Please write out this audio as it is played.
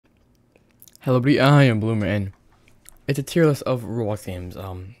Hello, buddy. I am Bloomer, and it's a tier list of Roblox games.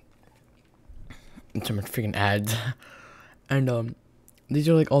 In terms of freaking ads, and these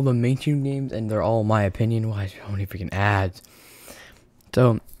are like all the mainstream games, and they're all my opinion. Why so many freaking ads?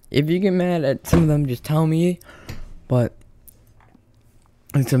 So if you get mad at some of them, just tell me. But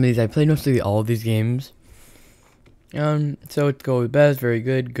in some of these, I played mostly all of these games. So it goes best, very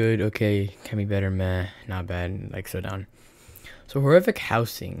good, good, okay, can be better, meh, not bad, like so down. So horrific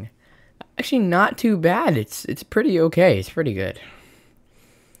housing. Actually, not too bad. It's pretty okay. It's pretty good.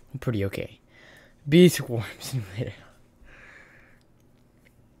 Pretty okay. Bee Swarm Simulator.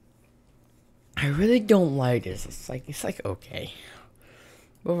 I really don't like this. It's like okay.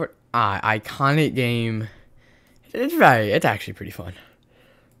 But for iconic game, it's actually pretty fun.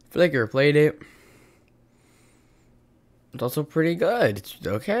 I feel like I ever played it. It's also pretty good. It's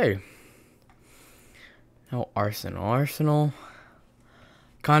okay. Now Arsenal.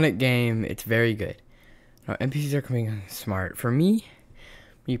 Iconic game. It's very good. Now NPCs are coming smart. For me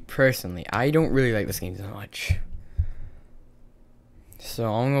personally, I don't really like this game so much.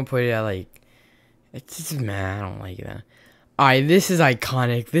 So I'm gonna put it at like, it's just meh. I don't like that. Alright, this is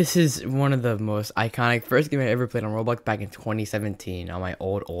iconic. This is one of the most iconic first game I ever played on Roblox back in 2017 on my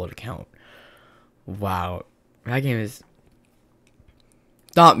old account. Wow, that game is.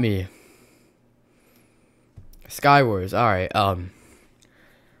 Stop me. Skywars. Alright.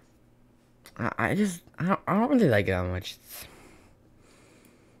 I don't really like it that much.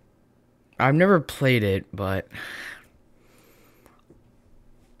 I've never played it, but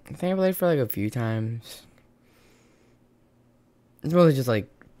I think I played it for like a few times. It's really just like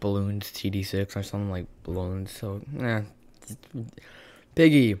balloons, TD6 or something like balloons. So,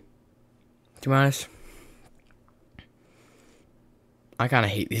 Piggy. To be honest, I kind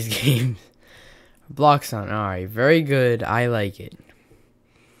of hate these games. Blocks on, alright, very good. I like it.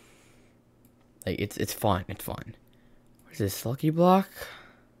 Like it's fun. It's fun. What is this, Lucky Block?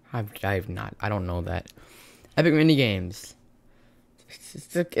 I've not. I don't know that. Epic mini games.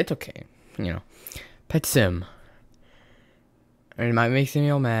 It's okay. You know. Pet Sim. It might make me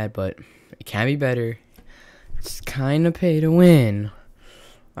all mad, but it can be better. It's kind of pay to win.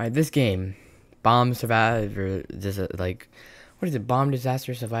 Alright, this game, Bomb Survivor. This like, what is it? Bomb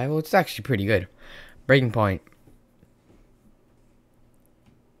Disaster Survival. It's actually pretty good. Breaking Point.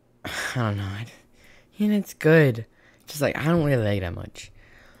 I don't know. And it's good. Just like I don't really like that much.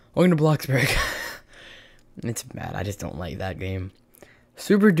 Welcome to Bloxburg. It's bad. I just don't like that game.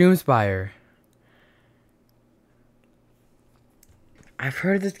 Super Doomspire. I've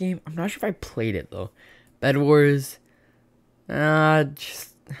heard of this game. I'm not sure if I played it though. Bed Wars.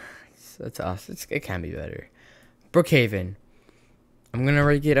 It's us. It can be better. Brookhaven. I'm gonna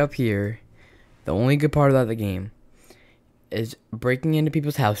rank it up here. The only good part about the game is breaking into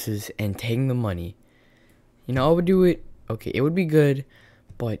people's houses and taking the money. You know, I would do it. Okay, it would be good.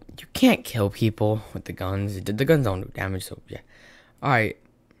 But you can't kill people with the guns. The guns don't do damage, so yeah. Alright.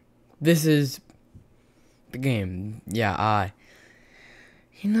 This is the game. Yeah,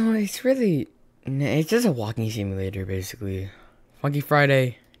 you know, it's really. It's just a walking simulator, basically. Funky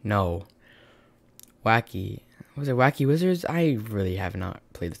Friday? No. Wacky. Was it Wacky Wizards? I really have not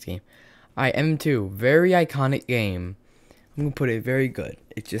played this game. Alright, M2. Very iconic game. I'm gonna put it very good.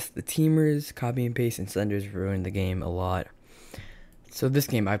 It's just the teamers, copy and paste, and senders ruin the game a lot. So this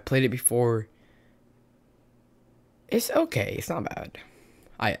game, I've played it before. It's okay. It's not bad.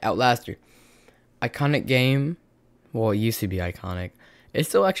 Outlaster. Iconic game. Well, it used to be iconic. It's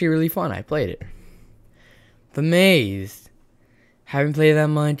still actually really fun. I played it. The Maze. Haven't played that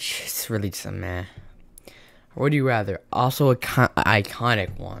much. It's really just a meh. Or would you rather? Also a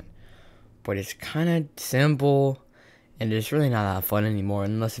iconic one. But it's kind of simple. And it's really not that fun anymore.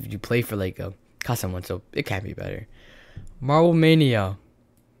 Unless if you play for like a custom one. So it can be better. Marble Mania.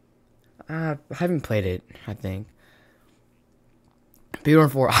 I haven't played it, I think.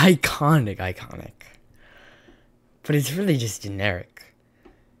 B1 4, iconic. But it's really just generic.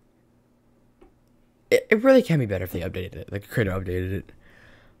 It really can be better if they updated it. Like the creator updated it.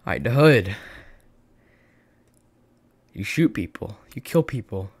 Alright, The Hood. You shoot people. You kill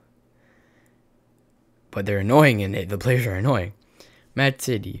people. But they're annoying in it. The players are annoying. Mad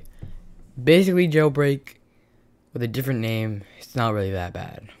City. Basically jailbreak with a different name. It's not really that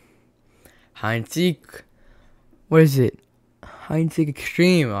bad. Hide and Seek. What is it? Hide and Seek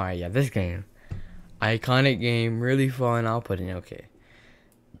Extreme. Alright, yeah, this game. Iconic game. Really fun. I'll put it in okay.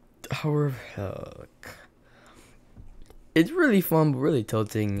 Tower of Hell. It's really fun, but really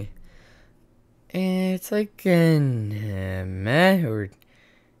tilting. And it's like an meh, or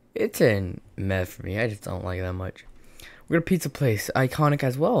it's a meh for me. I just don't like it that much. We got a pizza place, iconic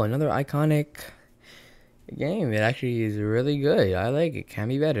as well. Another iconic game. It actually is really good. I like it. Can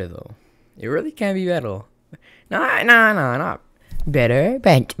be better though. It really can be better. No, not better,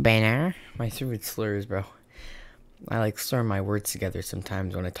 but better. My favorite slurs, bro. I like slur my words together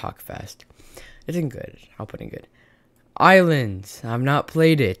sometimes when I talk fast. It's in good. I'll put in good. Islands. I've not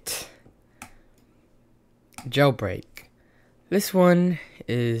played it. Jailbreak. This one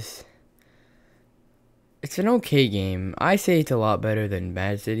is... It's an okay game. I say it's a lot better than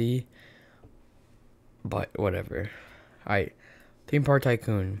Mad City. But whatever. Alright. Theme Park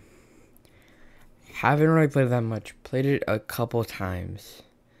Tycoon. Haven't really played it that much. Played it a couple times.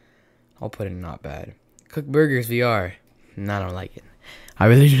 I'll put it not bad. Cook Burgers VR. No, I don't like it. I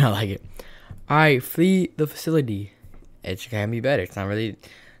really do not like it. Alright, Flee the Facility. It can be better. It's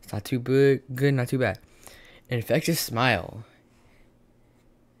not too good, not too bad. Infectious Smile.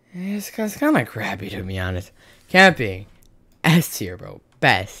 It's kind of crappy, to be honest. Camping. S tier, bro.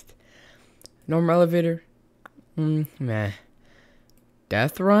 Best. Normal Elevator. Meh.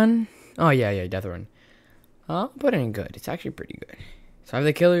 Death Run. Oh, yeah, Death Run. I'll put it in good. It's actually pretty good. Survive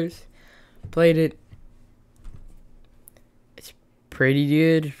the Killers. Played it. It's pretty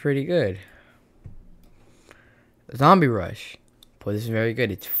good. Zombie Rush. But this is very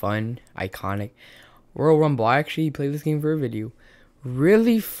good. It's fun. Iconic. Royal Rumble. I actually played this game for a video.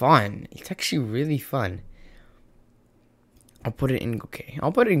 Really fun. It's actually really fun. I'll put it in okay.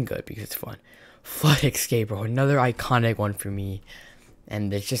 I'll put it in good because it's fun. Flood Escape, bro. Another iconic one for me.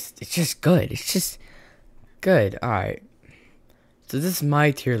 And it's just good. It's just good. Alright. So this is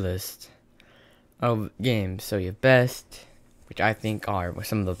my tier list of games. So you have best, which I think are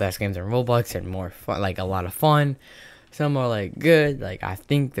some of the best games in Roblox and more fun, like a lot of fun. Some are like good, like I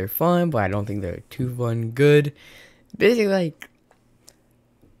think they're fun, but I don't think they're too fun good. Basically, like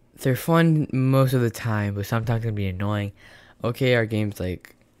they're fun most of the time, but sometimes can be annoying. Okay, our game's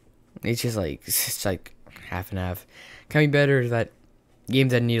like it's just like half and half. Can be better that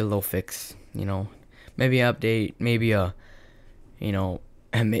games that need a little fix, you know, maybe an update, maybe a, you know,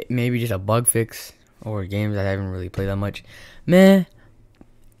 maybe just a bug fix, or games I haven't really played that much. Meh.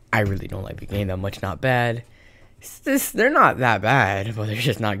 I really don't like the game that much. Not bad. They're not that bad, but they're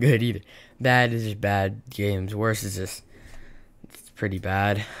just not good either. Bad is just bad games. Worse is just it's pretty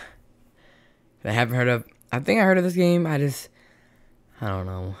bad. I haven't heard of. I think I heard of this game. I don't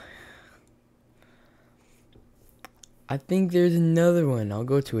know. I think there's another one. I'll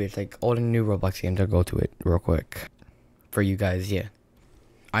go to it. It's like old and new Roblox games. I'll go to it real quick for you guys. Yeah.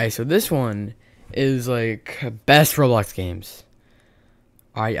 Alright, so this one is like best Roblox games.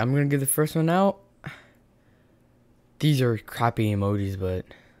 Alright, I'm gonna give the first one out. These are crappy emojis, but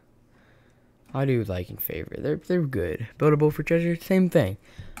I do like and favorite. They're good. Buildable for treasure, same thing.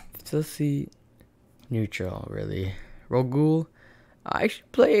 So let's see. Neutral, really. Rogul. I actually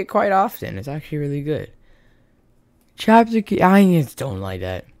play it quite often. It's actually really good. Chapter Key. I just don't like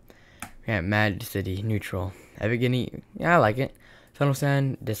that. Yeah, Mad City. Neutral. Evgeny. Yeah, I like it. Tunnel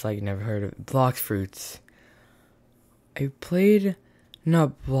Sand. Dislike. Never heard of it. Blox Fruits. I played.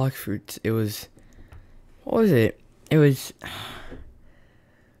 Not Blox Fruits. It was. What was it? It was.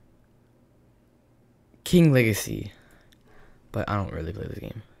 King Legacy. But I don't really play this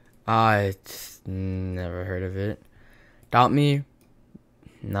game. It's never heard of it. Doubt Me.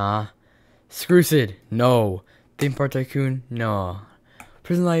 Nah. Screwsid. No. Theme Park Tycoon. No.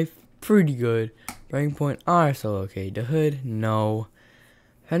 Prison Life. Pretty good. Breaking Point. So okay. The Hood. No.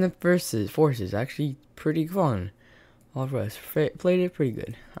 Phantom Forces. Actually pretty fun. All of us. Played it pretty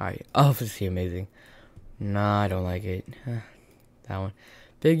good. Alright. Obviously amazing. Nah, I don't like it. That one.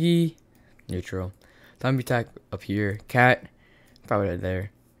 Biggie. Neutral. Zombie Attack up here. Cat. Probably right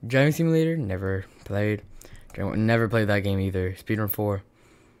there. Driving Simulator. Never played. Never played that game either. Speedrun 4.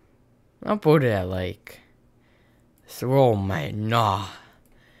 I'll put it at like. So, oh man, nah.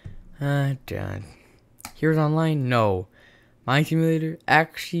 Done. Heroes Online. No. Mine Simulator.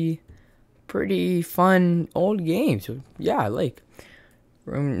 Actually, pretty fun old game. So yeah, I like.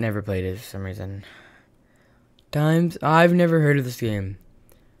 Never played it for some reason. Times. I've never heard of this game.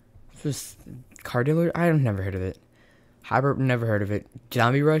 This Car Dealer. I've never heard of it. Hyper. Never heard of it.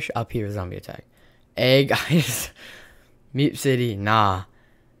 Zombie Rush. Up here. Zombie Attack. Egg. Meat City. Nah.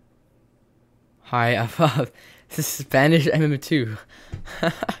 Hi. This is Spanish MM2.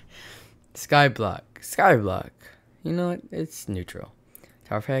 Skyblock. You know what? It's neutral.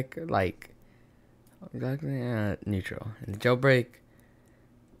 Tower Pack. Like. Exactly. Neutral. And the Jailbreak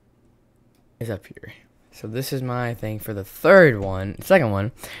is up here. So this is my thing for the second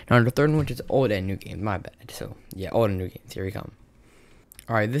one. Now the third one, which is old and new games. My bad. So yeah, old and new games. Here we come.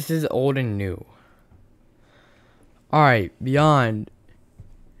 Alright, this is old and new. Alright, beyond.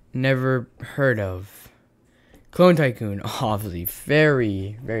 Never heard of. Clone Tycoon, obviously.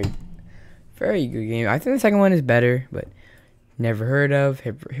 Very, very, very good game. I think the second one is better, but never heard of.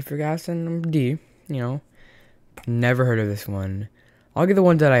 Hypergas and D, you know. Never heard of this one. I'll get the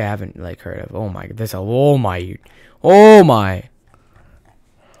ones that I haven't like heard of. Oh my, oh my.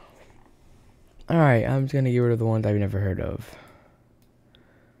 Alright, I'm just gonna get rid of the ones I've never heard of.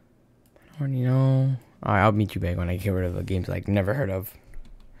 I already know. Alright, I'll meet you back when I get rid of the games like never heard of.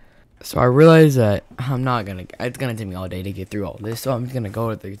 So I realized that it's gonna take me all day to get through all this. So I'm just gonna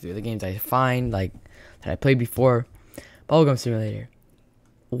go through the games I find like that I played before. Bubblegum Simulator.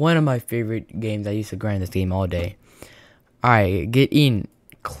 One of my favorite games. I used to grind this game all day. Alright, get in.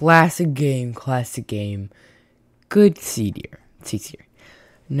 Classic game. Good C tier.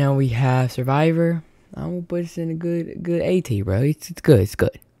 Now we have Survivor. I'm gonna put this in a good A tier, bro. It's good.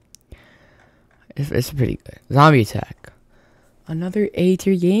 It's pretty good. Zombie Attack. Another A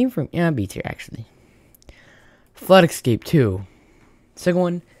tier game from B tier actually. Flood Escape 2. Second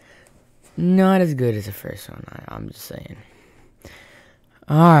one, not as good as the first one. I'm just saying.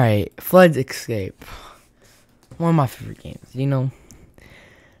 Alright, Flood Escape. One of my favorite games, you know.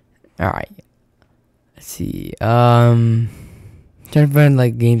 Alright. Let's see. Trying to find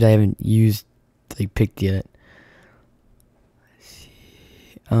like games I haven't used like picked yet. Let's see.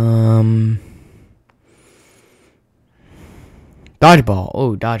 Dodgeball.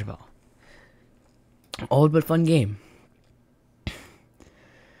 Oh, Dodgeball. Old but fun game.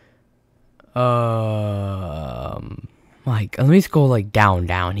 Like, let me just go like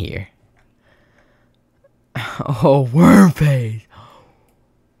down here. Oh, Worm Face.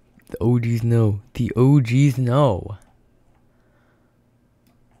 The OGs know.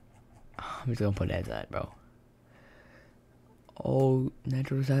 I'm just gonna put it as that, bro. Oh,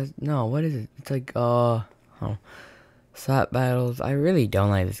 natural size. No, what is it? It's like slap battles. I really don't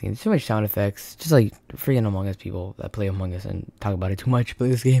like this game. There's too much sound effects. Just like freaking Among Us people that play Among Us and talk about it too much. Play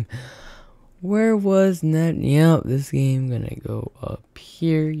this game. Where was that? Yep, this game gonna go up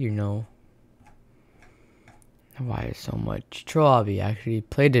here. You know. Why is so much Troll Hobby? Actually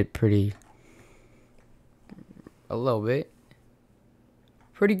played it a little bit.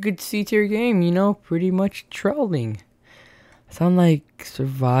 Pretty good C tier game. You know, pretty much trolling. Sound like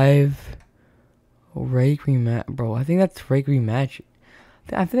Survive. Rake rematch, bro. I think that's Rake rematch.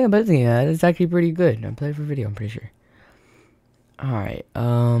 I think I'm betting that. It's actually pretty good. I played for video. I'm pretty sure. All right.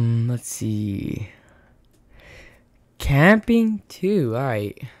 Let's see. Camping 2. All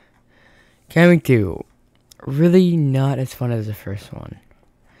right. Camping 2. Really not as fun as the first one.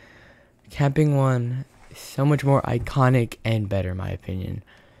 Camping 1 is so much more iconic and better, in my opinion.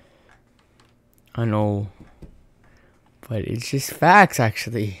 I know, but it's just facts,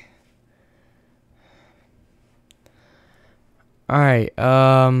 actually. Alright,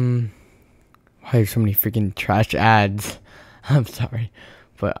 why are so many freaking trash ads? I'm sorry.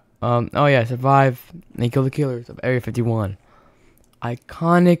 But, oh yeah, Survive and Kill the Killers of Area 51.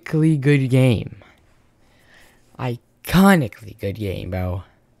 Iconically good game. Iconically good game, bro.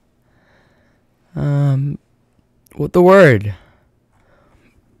 What the word?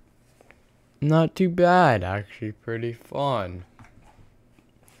 Not too bad, actually pretty fun.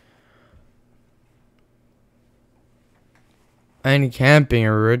 And camping,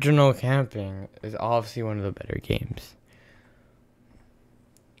 original camping, is obviously one of the better games.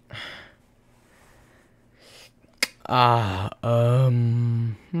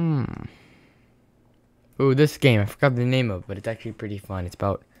 Ooh, this game, I forgot the name of, but it's actually pretty fun. It's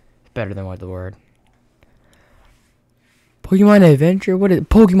better than what the word. Pokemon Adventure? What is it?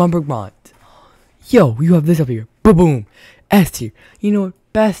 Pokemon. Yo, you have this up here. Boom. S tier. You know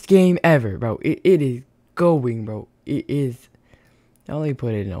what? Best game ever, bro. It is going, bro. It is. Now let me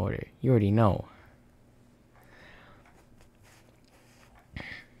put it in order. You already know.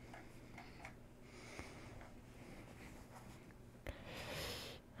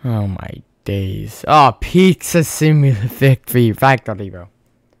 Oh my days. Oh, Pizza Simulator Factory, bro.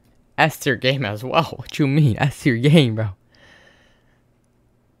 S tier game as well. What you mean? S tier game, bro.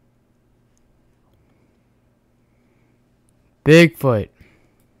 Bigfoot.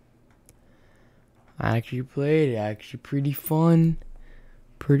 I actually played it. Actually pretty fun.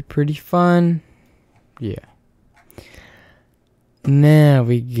 Pretty fun. Yeah. Now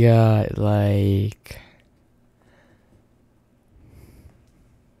we got like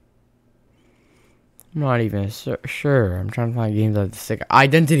I'm not even sure. I'm trying to find games that are sick.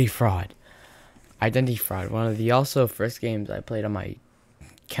 Identity Fraud. One of the also first games I played on my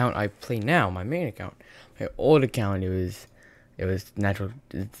account I play now, my main account. My old account, it was natural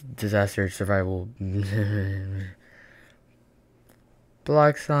disaster survival.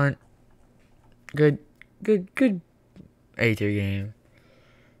 Black Sun. Good A tier game.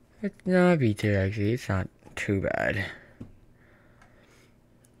 It's not B tier actually. It's not too bad.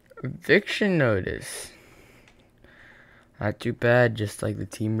 Eviction notice. Not too bad. Just like the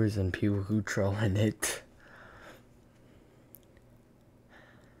teamers and people who troll in it.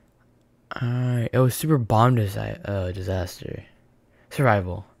 It was super bomb disaster.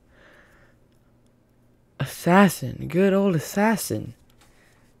 Survival. Assassin. Good old assassin.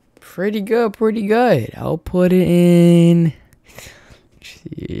 Pretty good. I'll put it in.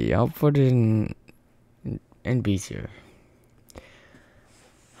 See, I'll put it in B tier.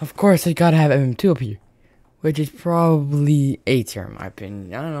 Of course, I gotta have MM2 up here, which is probably A tier in my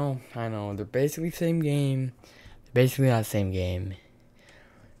opinion. I know. They're basically the same game. They're basically not the same game.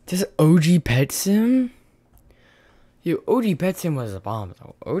 Just OG Pet Sim? Yo, OG Pet Sim was a bomb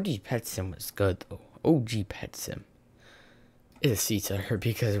though. OG Pet Sim was good though. OG Pet Sim is a C tier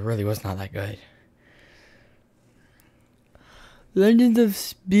because it really was not that good. Legends of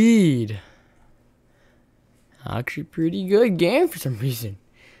Speed. Actually pretty good game for some reason.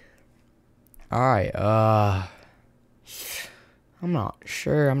 Alright, I'm not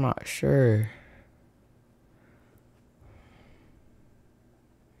sure.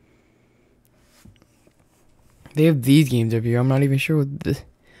 They have these games up here. I'm not even sure what this.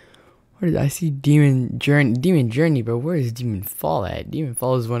 What is I see Demon Journey, but where is Demon Fall at? Demon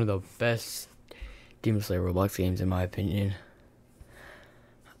Fall is one of the best Demon Slayer Roblox games in my opinion.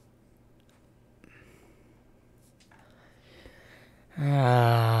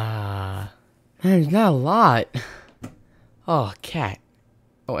 Man, there's not a lot. Oh, cat.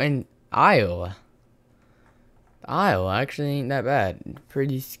 Oh, and Iowa. Iowa actually ain't that bad.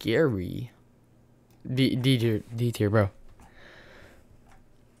 Pretty scary. D tier, bro.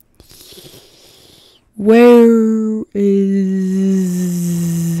 Where is?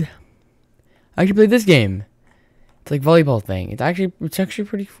 I actually played this game. It's like volleyball thing. It's actually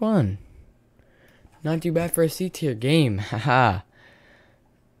pretty fun. Not too bad for a C tier game. Haha.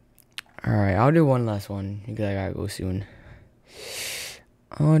 Alright, I'll do one last one because I gotta go soon.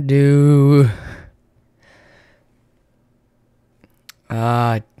 I'll do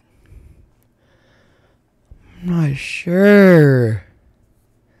I'm not sure.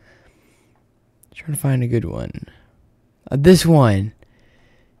 Trying to find a good one. This one.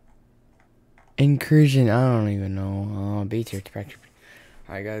 Incursion. I don't even know. B tier.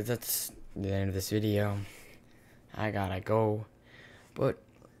 Alright guys, that's the end of this video. I gotta go. But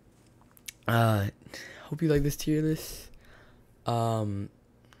hope you like this tier list. And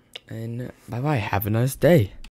bye bye. Have a nice day.